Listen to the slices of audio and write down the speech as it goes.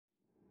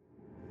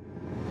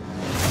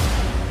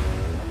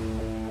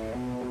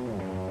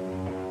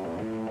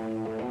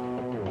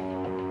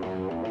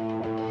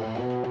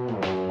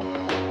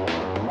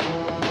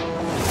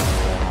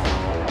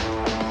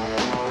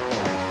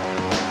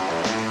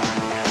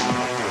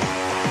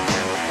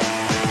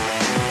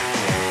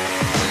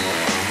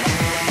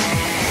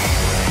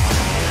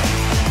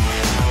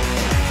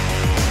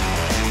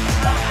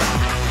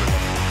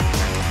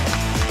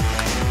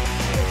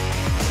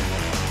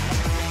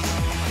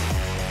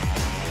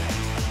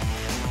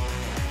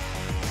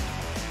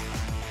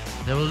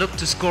They will look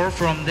to score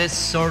from this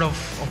sort of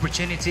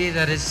opportunity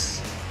that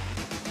is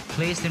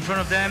placed in front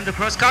of them. The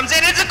cross comes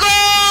in, it's a goal!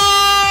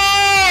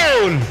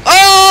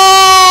 Oh!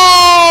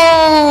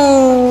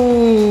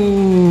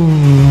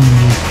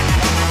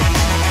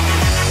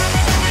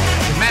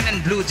 The man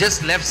in blue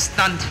just left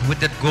stunned with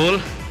that goal.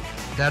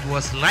 That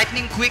was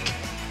lightning quick,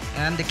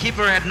 and the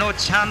keeper had no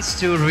chance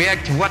to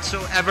react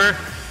whatsoever.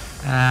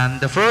 And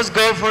the first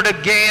goal for the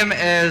game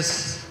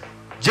is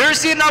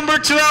jersey number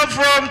 12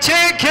 from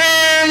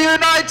Chekiye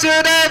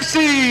United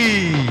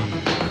FC.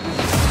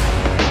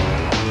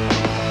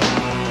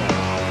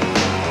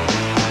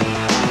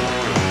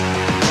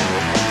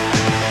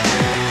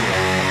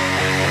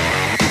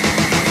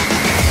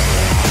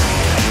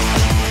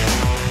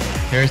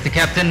 Here's the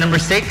captain, number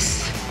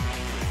 6.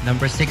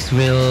 Number 6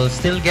 will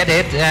still get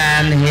it,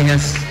 and he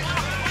has...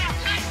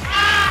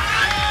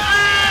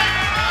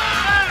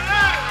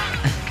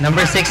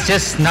 Number 6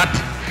 just not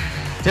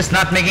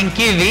making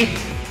kiwi.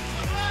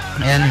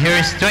 And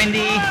here's 20.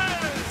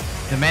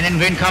 The men in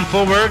green come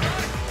forward.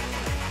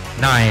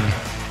 9.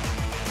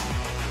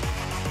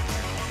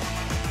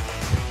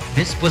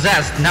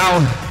 Dispossessed. Now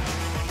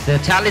the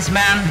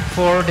talisman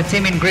for the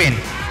team in green.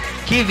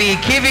 Kiwi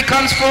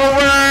comes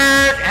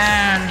forward,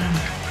 and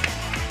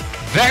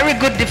very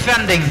good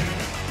defending.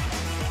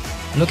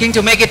 Looking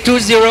to make it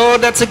 2-0.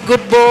 That's a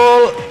good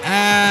ball.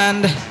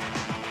 And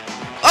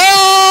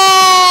oh!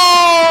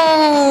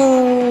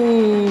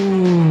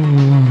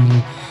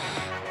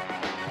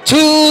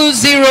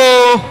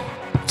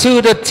 2-0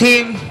 to the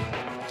team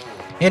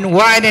in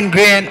white and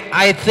green.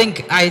 I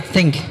think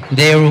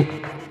there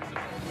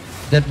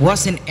that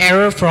was an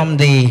error from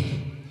the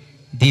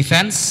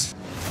defense.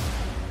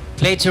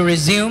 Play to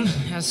resume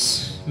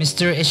as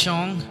Mr.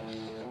 Eshong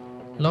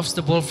lofts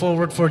the ball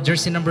forward for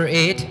jersey number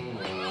 8.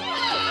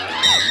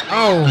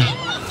 Oh!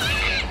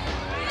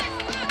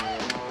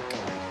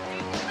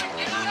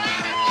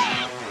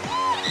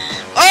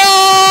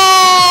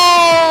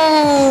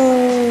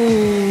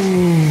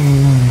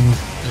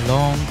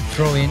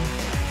 Throw in,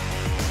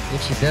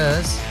 which he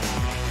does,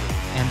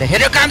 and the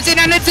header comes in,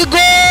 and it's a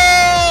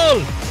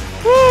goal!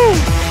 Woo!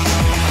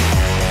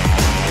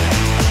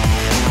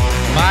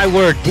 My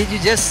word, did you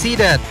just see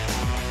that?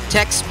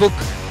 Textbook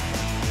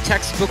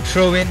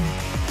throw in,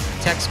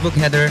 textbook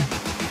header.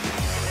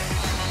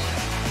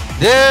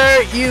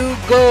 There you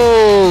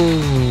go.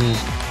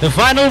 The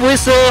final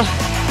whistle